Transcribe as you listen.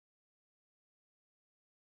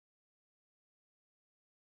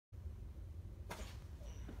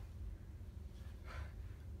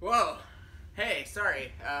Whoa. Hey,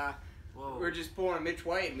 sorry. Whoa. We were just pulling a Mitch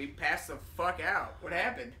White and we passed the fuck out. What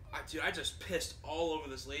happened? Dude, I just pissed all over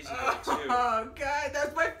this lazy boy, too. Oh, God,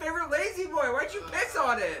 that's my favorite lazy boy. Why'd you piss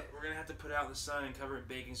on it? We're going to have to put it out in the sun and cover it in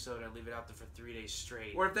baking soda and leave it out there for 3 days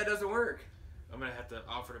straight. What if that doesn't work? I'm going to have to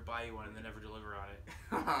offer to buy you one and then never deliver on it.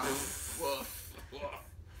 Woof. Woof.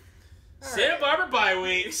 Santa Barbara bye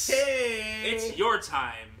weeks. Hey! It's your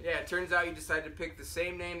time. Yeah, it turns out you decided to pick the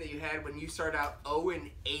same name that you had when you started out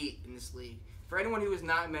 0-8 in this league. For anyone who was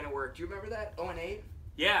not Men at Work, do you remember that? 0-8?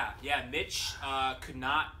 Yeah. Mitch could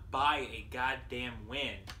not buy a goddamn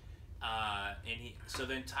win. So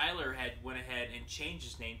then Tyler went ahead and changed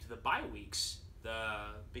his name to the bye weeks.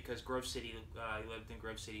 Because Grove City, he lived in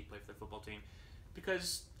Grove City, played for the football team.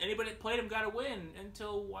 Because anybody that played him got a win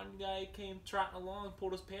until one guy came trotting along,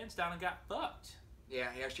 pulled his pants down, and got fucked. Yeah,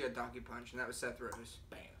 he actually had donkey punch, and that was Seth Rose.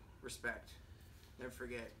 Bam. Respect. Never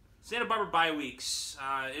forget. Santa Barbara bye weeks.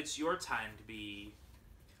 It's your time to be.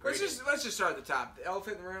 Let's just start at the top. The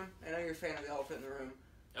elephant in the room. I know you're a fan of the elephant in the room.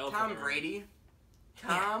 Tom Brady.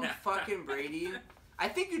 Tom fucking Brady. I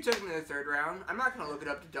think you took him in the 3rd round. I'm not gonna look it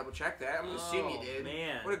up to double check that. I'm gonna assume you did.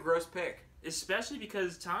 Man. What a gross pick. Especially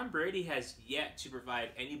because Tom Brady has yet to provide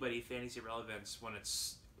anybody fantasy relevance when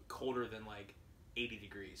it's colder than like 80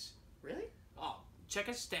 degrees. Really? Oh, check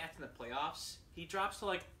his stats in the playoffs. He drops to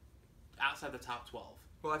like outside the top 12.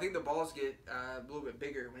 Well, I think the balls get a little bit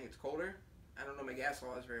bigger when it's colder. I don't know my gas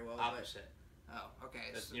laws very well. Opposite. But... Oh, okay.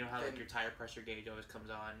 So you know how like your tire pressure gauge always comes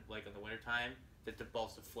on like in the wintertime? That the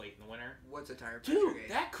balls deflate in the winter? What's a tire pressure gauge? Dude,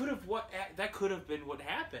 that could have been what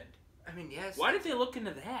happened. I mean, yes. Why did they look into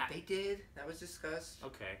that? They did. That was discussed.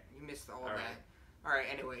 Okay. You missed all of that. All right,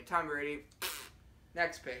 anyway, Tom Brady.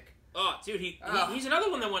 Next pick. Oh, dude, he's another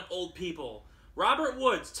one that went old people. Robert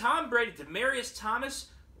Woods, Tom Brady, Demaryius Thomas,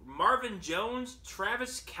 Marvin Jones,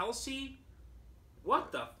 Travis Kelce.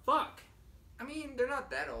 What the fuck? I mean, they're not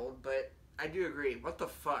that old, but I do agree. What the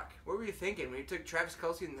fuck? What were you thinking when you took Travis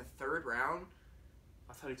Kelce in the 3rd round?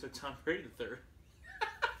 I thought he took Tom Brady in the 3rd.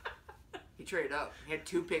 He traded up. He had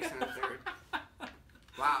 2 picks in the 3rd.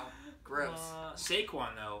 Wow. Gross.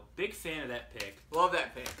 Saquon, though. Big fan of that pick. Love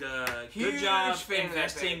that pick. Good job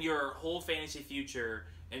investing your whole fantasy future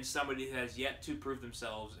in somebody who has yet to prove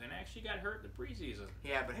themselves and actually got hurt in the preseason.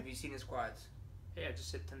 Yeah, but have you seen his quads? Hey, I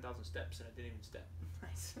just hit 10,000 steps and I didn't even step.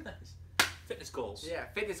 Nice. Nice. Fitness goals. Yeah,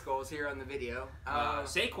 fitness goals here on the video.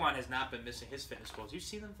 Saquon has not been missing his fitness goals. You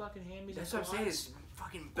see them fucking hammies? That's what I'm saying. It's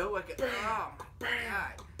fucking built like a... Oh, my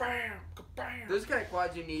God. Bam. Those kind of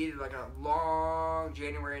quads you need like a long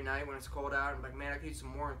January night when it's cold out. I'm like, man, I could use some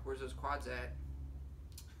more. Where's those quads at?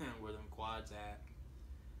 Where them quads at?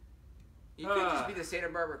 You could just be the Santa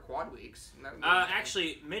Barbara quad weeks.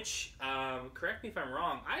 Actually, Mitch, correct me if I'm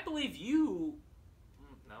wrong. I believe you...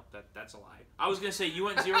 No, that's a lie. I was going to say you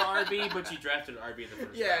went 0 RB, but you drafted RB in the 1st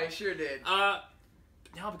round. Yeah, I sure did.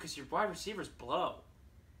 No, because your wide receivers blow.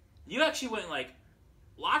 You actually went, like,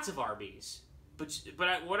 lots of RBs.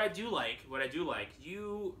 But what I do like,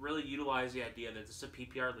 you really utilize the idea that this is a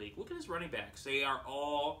PPR league. Look at his running backs. They are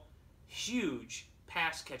all huge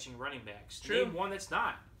pass-catching running backs. True. Name one that's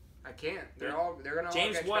not. I can't. They're going to all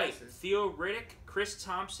James catch White, passes. Theo Riddick, Chris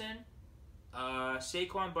Thompson,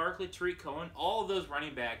 Saquon Barkley, Tariq Cohen, all of those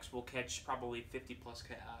running backs will catch probably 50-plus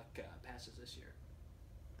passes this year.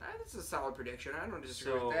 That's a solid prediction. I don't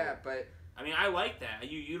disagree with that, but... I mean, I like that.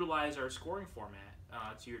 You utilize our scoring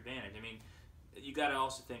format to your advantage. I mean, you got to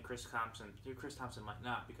also think Chris Thompson might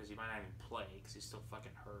not because he might not even play because he's still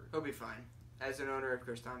fucking hurt. He'll be fine. As an owner of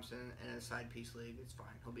Chris Thompson in a side piece league, it's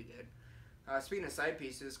fine. He'll be good. Speaking of side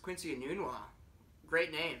pieces, Quincy Enunwa.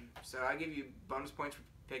 Great name. So I give you bonus points for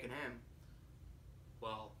picking him.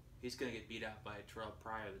 Well, he's going to get beat out by Terrell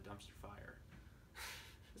Pryor, the dumpster fire.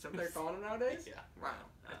 Is that what they're calling him nowadays? Yeah. Wow.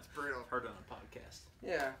 That's brutal. Heard it on a podcast.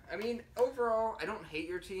 Yeah. I mean, overall, I don't hate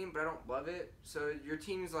your team, but I don't love it. So your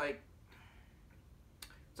team's like...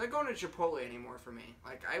 It's like going to Chipotle anymore for me.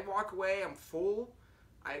 Like, I walk away, I'm full.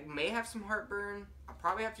 I may have some heartburn. I'll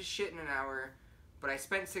probably have to shit in an hour. But I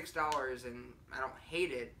spent $6 and I don't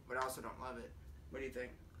hate it, but I also don't love it. What do you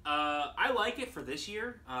think? I like it for this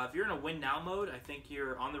year. If you're in a win now mode, I think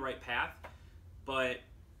you're on the right path. But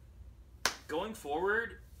going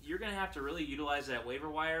forward, you're going to have to really utilize that waiver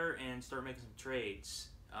wire and start making some trades.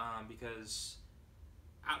 Because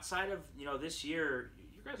outside of this year,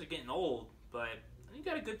 you guys are getting old, but you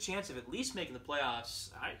got a good chance of at least making the playoffs.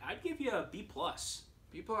 I'd give you a B+.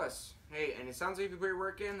 B+. Hey, and it sounds like you put your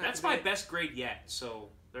work in. That's my best grade yet, so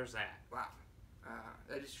there's that. Wow.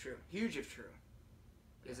 That is true. Huge if true.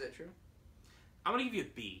 Is it true? I'm gonna give you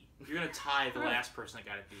a B. You're gonna tie the last person that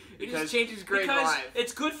got a B. It just changes grade live.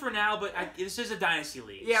 It's good for now, but this is a dynasty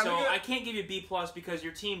league, yeah, so I can't give you a B+ because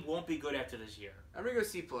your team won't be good after this year. I'm gonna go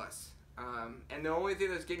C+. And the only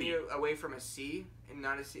thing that's getting you away from a C and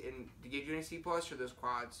not a C, and to get you a C+ are those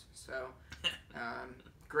quads. So,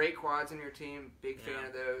 great quads in your team. Big fan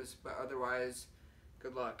of those, but otherwise,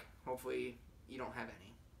 good luck. Hopefully, you don't have any.